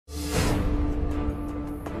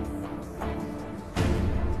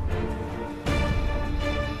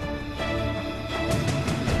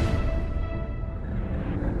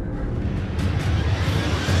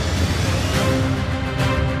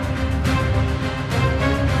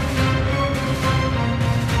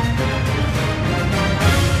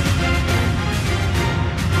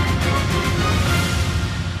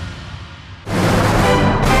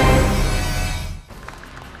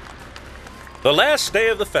The last day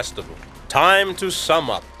of the festival. Time to sum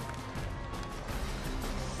up.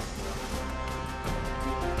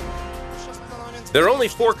 There are only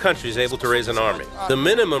 4 countries able to raise an army. The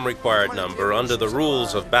minimum required number under the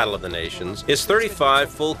rules of Battle of the Nations is 35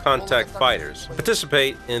 full-contact fighters who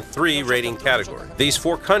participate in 3 rating categories. These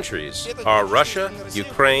 4 countries are Russia,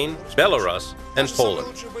 Ukraine, Belarus, and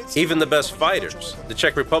Poland. Even the best fighters, the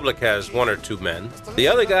Czech Republic has 1 or 2 men. The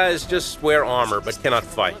other guys just wear armor but cannot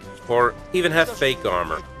fight, or even have fake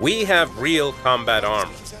armor. We have real combat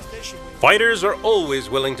armor. Fighters are always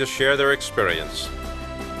willing to share their experience.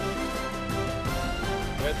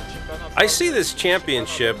 I see this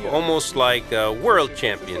championship almost like a world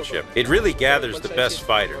championship. It really gathers the best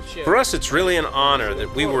fighters. For us, it's really an honor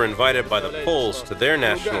that we were invited by the Poles to their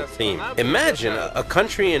national team. Imagine a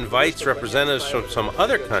country invites representatives from some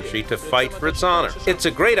other country to fight for its honor. It's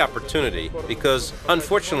a great opportunity because,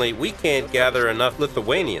 unfortunately, we can't gather enough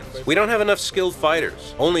Lithuanians. We don't have enough skilled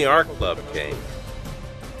fighters. Only our club came.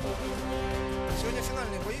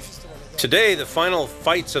 Today, the final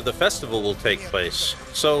fights of the festival will take place.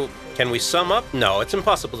 So, can we sum up? No, it's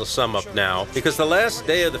impossible to sum up now, because the last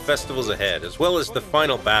day of the festival's ahead, as well as the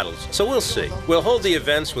final battles. So we'll see. We'll hold the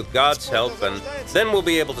events with God's help, and then we'll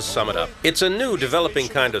be able to sum it up. It's a new developing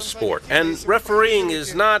kind of sport, and refereeing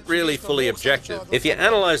is not really fully objective. If you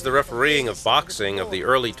analyze the refereeing of boxing of the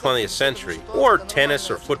early 20th century, or tennis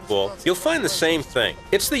or football, you'll find the same thing.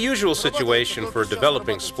 It's the usual situation for a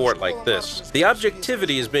developing sport like this. The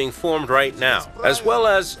objectivity is being formed right now, as well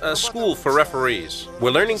as a school for referees.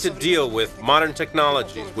 We're learning to deal with modern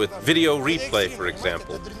technologies, with video replay, for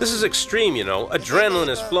example. This is extreme, you know. Adrenaline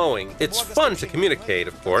is flowing. It's fun to communicate,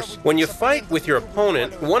 of course. When you fight with your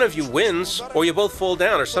opponent, one of you wins, or you both fall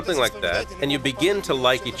down, or something like that, and you begin to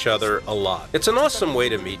like each other a lot. It's an awesome way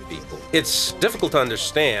to meet people. It's difficult to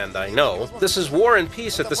understand, I know. This is war and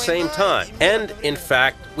peace at the same time. And, in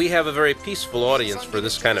fact, we have a very peaceful audience for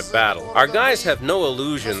this kind of battle. Our guys have no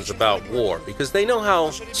illusions about war, because they know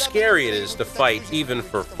how scary it is to fight even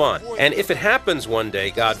for fun. And if it happens one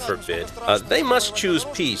day, God forbid, they must choose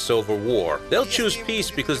peace over war. They'll choose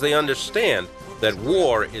peace because they understand that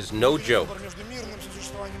war is no joke.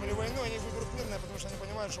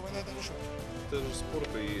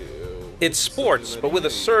 It's sports, but with a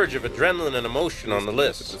surge of adrenaline and emotion on the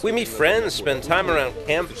list. We meet friends, spend time around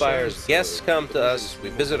campfires, guests come to us, we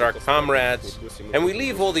visit our comrades, and we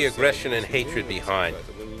leave all the aggression and hatred behind.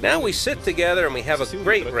 Now we sit together and we have a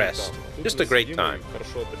great rest. Just a great time.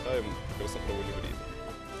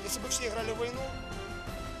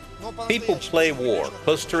 People play war,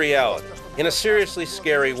 close to reality, in a seriously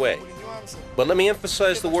scary way. But let me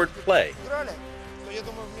emphasize the word play.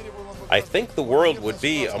 I think the world would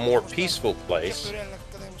be a more peaceful place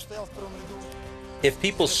if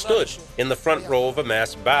people stood in the front row of a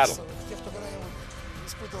mass battle.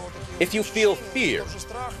 If you feel fear,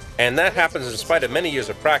 and that happens in spite of many years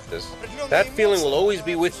of practice, that feeling will always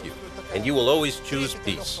be with you, and you will always choose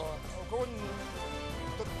peace.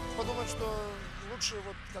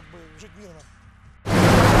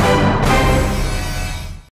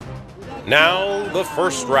 Now, the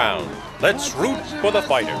first round. Let's root for the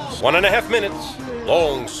fighters. 1.5 minutes,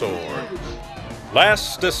 long sword.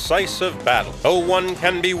 Last decisive battle. No one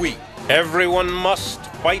can be weak. Everyone must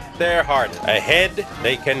fight their hardest. Ahead,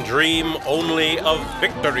 they can dream only of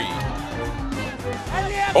victory.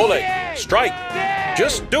 Oleg, strike.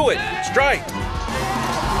 Just do it. Strike.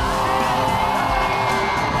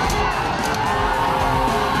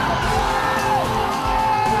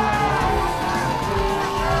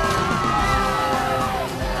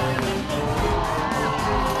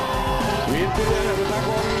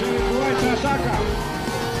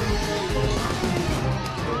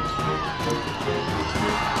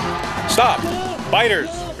 Stop! Fighters,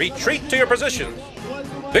 retreat to your positions.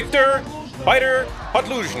 Victor, fighter,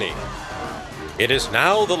 Podluzhny. It is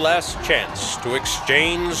now the last chance to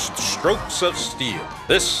exchange strokes of steel.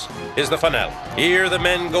 This is the finale. Here the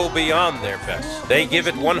men go beyond their best. They give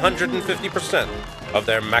it 150% of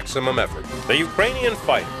their maximum effort. The Ukrainian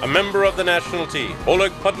fighter, a member of the national team,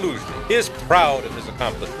 Oleg Podluzhny, is proud of his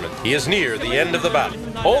accomplishment. He is near the end of the battle.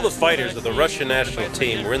 All the fighters of the Russian national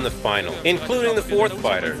team were in the final, including the 4th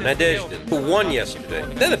fighter, Nadezhdin, who won yesterday.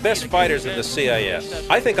 They're the best fighters of the CIS.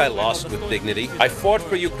 I think I lost with dignity. I fought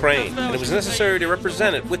for Ukraine, and it was necessary to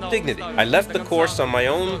represent it with dignity. I left the course on my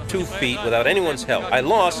own 2 feet without anyone's help. I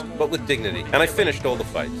lost, but with dignity, and I finished all the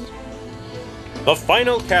fights. The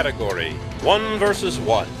final category, 1 versus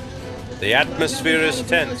 1. The atmosphere is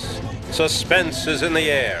tense. Suspense is in the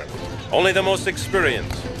air. Only the most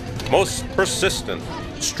experienced, most persistent,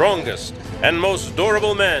 strongest, and most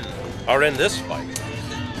durable men are in this fight.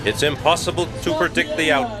 It's impossible to predict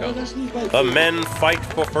the outcome. The men fight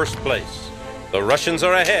for first place. The Russians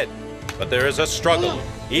are ahead, but there is a struggle,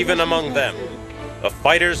 even among them. The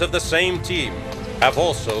fighters of the same team have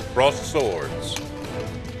also crossed swords.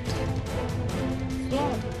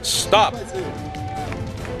 Stop!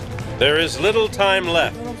 There is little time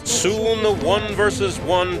left. Soon the 1 versus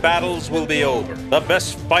 1 battles will be over. The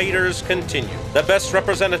best fighters continue. The best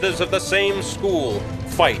representatives of the same school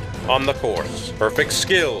fight on the course. Perfect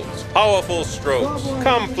skills, powerful strokes,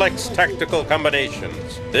 complex tactical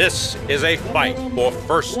combinations. This is a fight for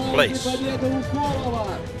first place.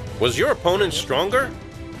 Was your opponent stronger?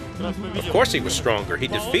 Of course he was stronger. He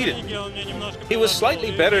defeated me. He was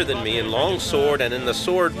slightly better than me in long sword and in the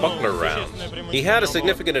sword buckler rounds. He had a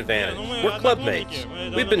significant advantage. We're clubmates.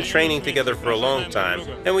 We've been training together for a long time,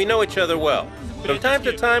 and we know each other well. From time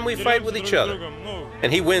to time, we fight with each other,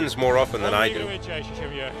 and he wins more often than I do.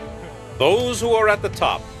 Those who are at the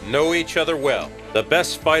top know each other well. The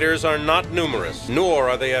best fighters are not numerous, nor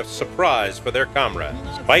are they a surprise for their comrades.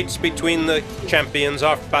 Fights between the champions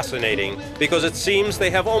are fascinating because it seems they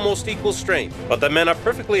have almost equal strength, but the men are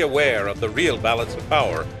perfectly aware of the real balance of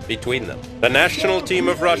power between them. The national team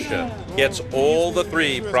of Russia gets all the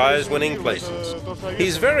 3 prize-winning places.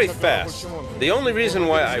 He's very fast. The only reason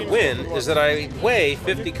why I win is that I weigh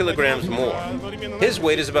 50 kilograms more. His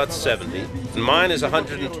weight is about 70, and mine is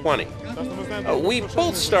 120. We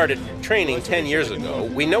both started training 10 years ago.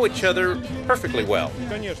 We know each other perfectly well.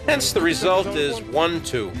 Hence, the result is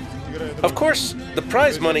 1-2. Of course, the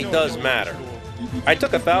prize money does matter. I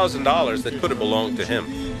took $1,000 that could have belonged to him.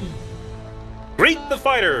 Greet the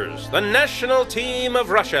fighters, the national team of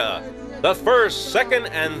Russia, the 1st, 2nd,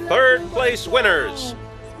 and 3rd place winners.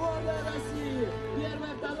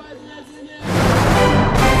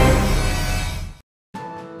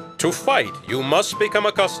 To fight, you must become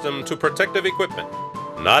accustomed to protective equipment.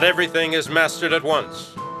 Not everything is mastered at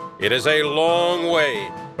once. It is a long way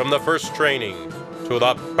from the first training to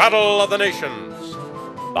the Battle of the Nations.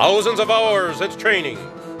 Thousands of hours of training,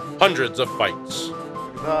 hundreds of fights.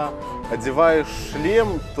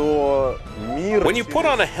 When you put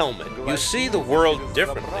on a helmet, you see the world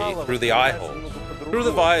differently through the eye holes, through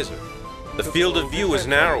the visor. The field of view is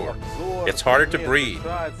narrower. It's harder to breathe.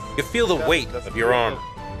 You feel the weight of your armor.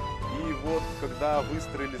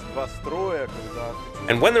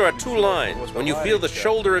 And when there are 2 lines, when you feel the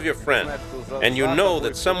shoulder of your friend, and you know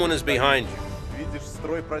that someone is behind you,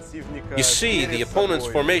 you see the opponent's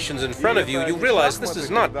formations in front of you, you realize this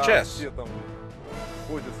is not chess.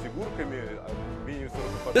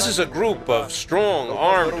 This is a group of strong,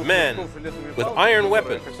 armed men with iron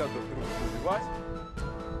weapons.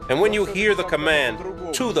 And when you hear the command,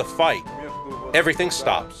 to the fight, everything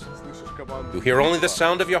stops. You hear only the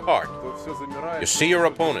sound of your heart. You see your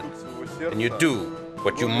opponent, and you do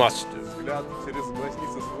what you must do.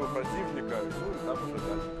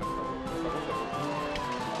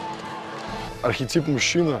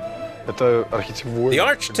 The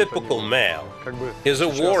archetypical male is a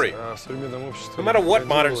warrior, no matter what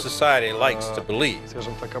modern society likes to believe.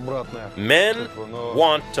 Men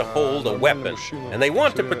want to hold a weapon, and they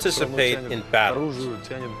want to participate in battles.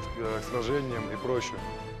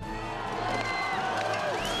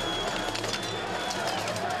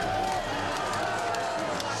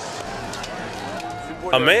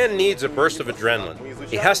 A man needs a burst of adrenaline.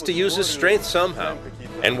 He has to use his strength somehow.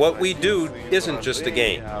 And what we do isn't just a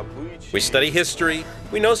game. We study history,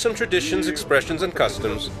 we know some traditions, expressions, and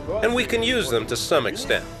customs, and we can use them to some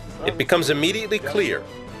extent. It becomes immediately clear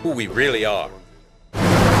who we really are.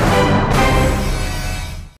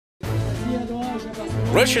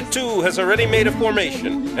 Russia, too, has already made a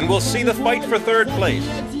formation, and will see the fight for 3rd place.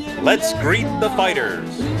 Let's greet the fighters.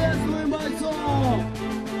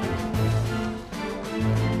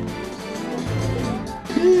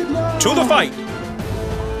 To the fight!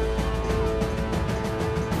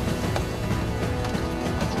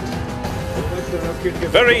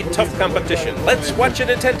 Very tough competition. Let's watch it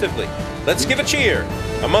attentively. Let's give a cheer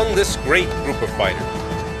among this great group of fighters.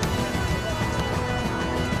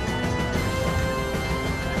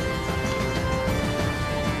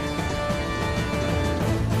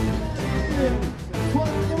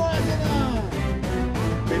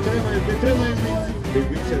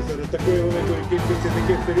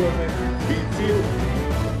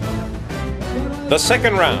 The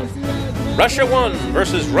 2nd round, Russia 1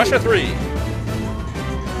 versus Russia 3.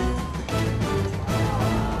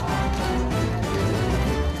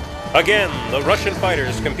 Again, the Russian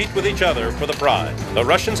fighters compete with each other for the prize. The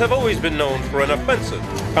Russians have always been known for an offensive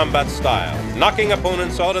combat style, knocking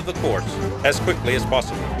opponents out of the course as quickly as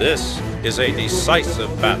possible. This is a decisive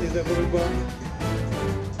battle.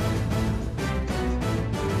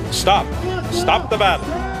 Stop. Stop the battle.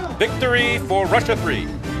 Victory for Russia 3.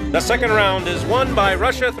 The second round is won by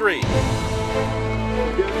Russia 3.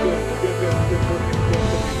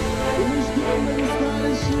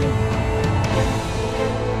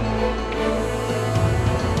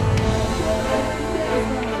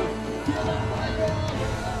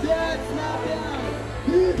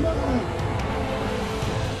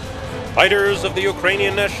 Fighters of the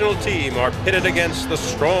Ukrainian national team are pitted against the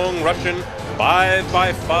strong Russian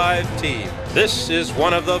 5x5 team. This is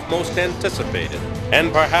one of the most anticipated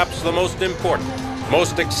and perhaps the most important,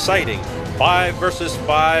 most exciting 5 versus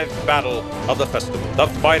 5 battle of the festival. The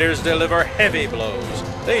fighters deliver heavy blows.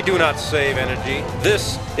 They do not save energy.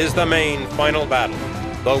 This is the main final battle.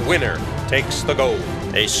 The winner takes the gold.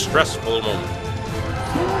 A stressful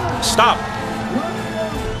moment. Stop.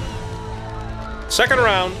 Second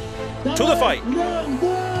round. To the fight.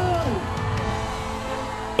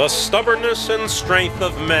 The stubbornness and strength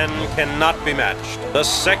of men cannot be matched. The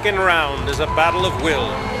second round is a battle of will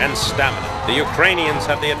and stamina. The Ukrainians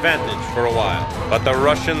have the advantage for a while, but the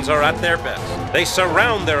Russians are at their best. They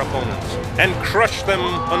surround their opponents and crush them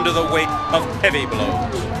under the weight of heavy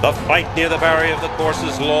blows. The fight near the barrier of the course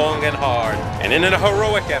is long and hard, and in a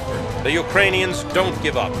heroic effort, the Ukrainians don't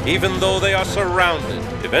give up, even though they are surrounded.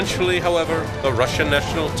 Eventually, however, the Russian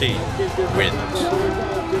national team wins.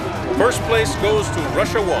 First place goes to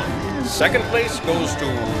Russia 1. Second place goes to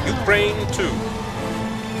Ukraine 2.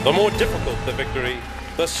 The more difficult the victory,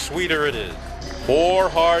 the sweeter it is. 4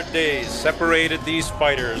 hard days separated these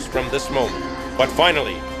fighters from this moment. But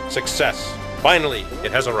finally, success. Finally,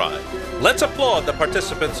 it has arrived. Let's applaud the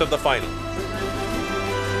participants of the final.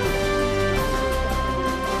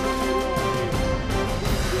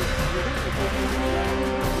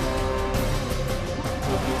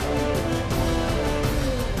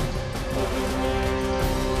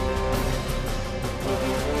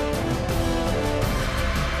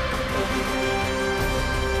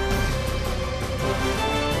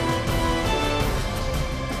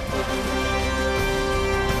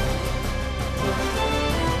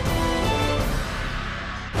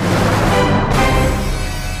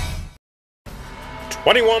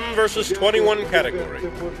 '21 versus '21 category,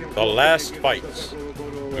 the last fights.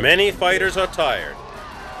 Many fighters are tired.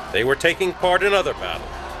 They were taking part in other battles,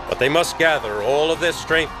 but they must gather all of their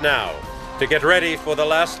strength now to get ready for the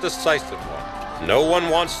last decisive one. No one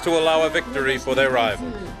wants to allow a victory for their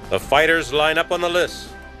rivals. The fighters line up on the list,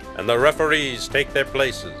 and the referees take their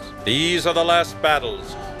places. These are the last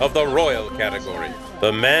battles of the royal category.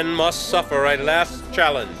 The men must suffer a last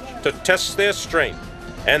challenge to test their strength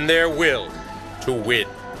and their will to win.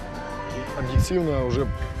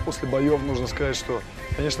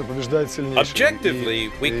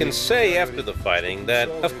 Objectively, we can say after the fighting that,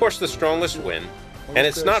 of course, the strongest win, and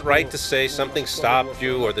it's not right to say something stopped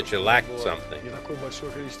you or that you lacked something.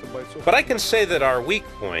 But I can say that our weak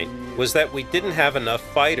point was that we didn't have enough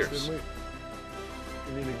fighters.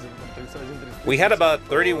 We had about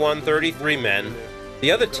 31, 33 men. The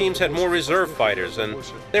other teams had more reserve fighters, and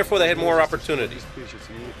therefore they had more opportunities.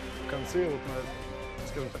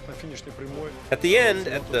 At the end,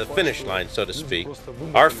 at the finish line, so to speak,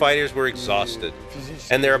 our fighters were exhausted,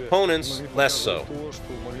 and their opponents less so.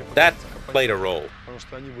 That played a role.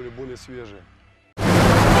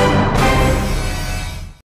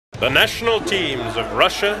 The national teams of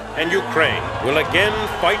Russia and Ukraine will again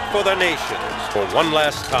fight for their nations for one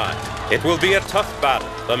last time. It will be a tough battle.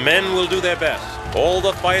 The men will do their best. All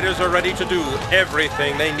the fighters are ready to do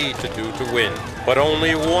everything they need to do to win. But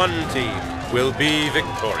only one team will be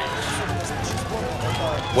victorious.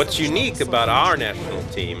 What's unique about our national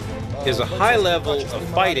team is a high level of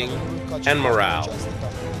fighting and morale,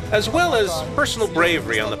 as well as personal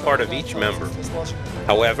bravery on the part of each member.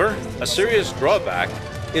 However, a serious drawback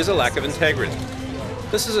is a lack of integrity.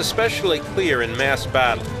 This is especially clear in mass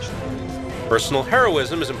battles. Personal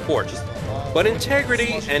heroism is important, but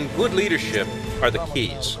integrity and good leadership are the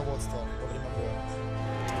keys.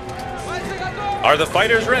 Are the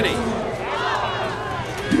fighters ready?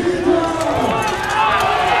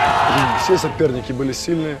 Все соперники были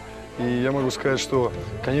сильные, и я могу сказать, что,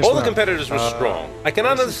 конечно, all the competitors were strong. I can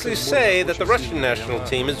honestly say that the Russian national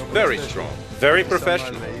team is very strong, very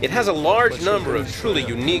professional. It has a large number of truly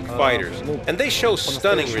unique fighters, and they show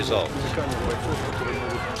stunning results.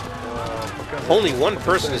 Only one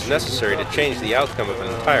person is necessary to change the outcome of an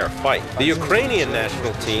entire fight. The Ukrainian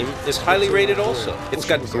national team is highly rated also. It's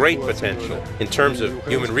got great potential in terms of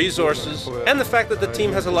human resources and the fact that the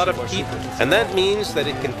team has a lot of people. And that means that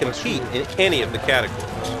it can compete in any of the categories.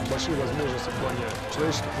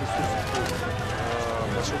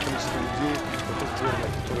 сборной,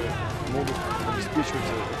 которые могут обеспечивать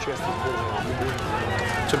участие сборной в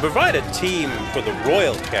любой. To provide a team for the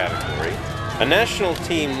royal category, a national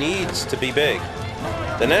team needs to be big.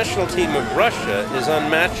 The national team of Russia is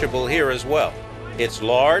unmatchable here as well. It's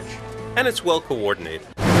large and it's well coordinated.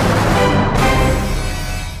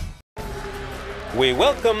 We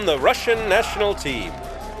welcome the Russian national team.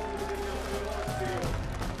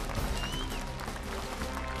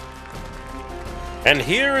 And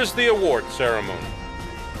here is the award ceremony,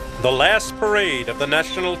 the last parade of the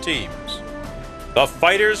national teams. The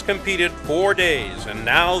fighters competed 4 days, and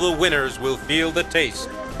now the winners will feel the taste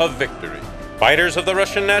of victory. Fighters of the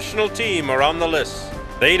Russian national team are on the list.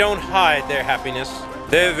 They don't hide their happiness.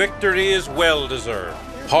 Their victory is well deserved,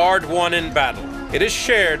 hard won in battle. It is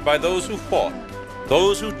shared by those who fought,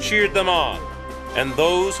 those who cheered them on, and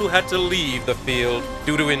those who had to leave the field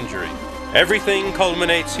due to injury. Everything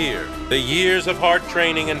culminates here, the years of hard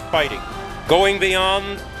training and fighting, going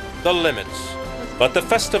beyond the limits. But the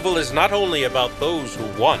festival is not only about those who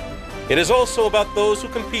won, it is also about those who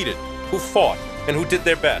competed, who fought, and who did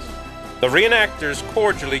their best. The reenactors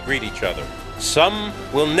cordially greet each other. Some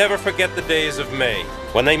will never forget the days of May,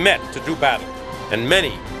 when they met to do battle, and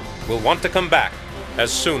many will want to come back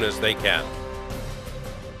as soon as they can.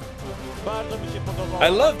 I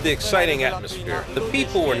loved the exciting atmosphere. The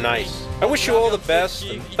people were nice. I wish you all the best,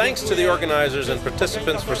 and thanks to the organizers and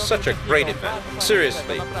participants for such a great event.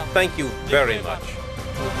 Seriously, thank you very much.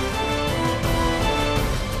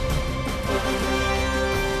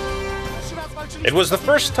 It was the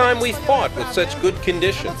first time we fought with such good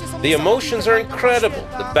conditions. The emotions are incredible.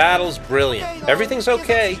 The battle's brilliant. Everything's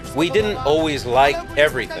okay. We didn't always like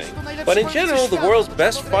everything. But in general, the world's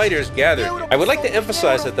best fighters gathered here. I would like to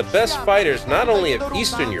emphasize that the best fighters not only of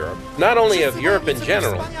Eastern Europe, not only of Europe in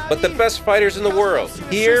general, but the best fighters in the world.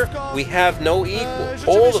 Here, we have no equal.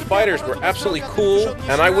 All the fighters were absolutely cool,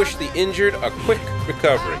 and I wish the injured a quick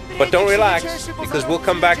recovery. But don't relax, because we'll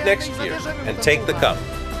come back next year and take the cup.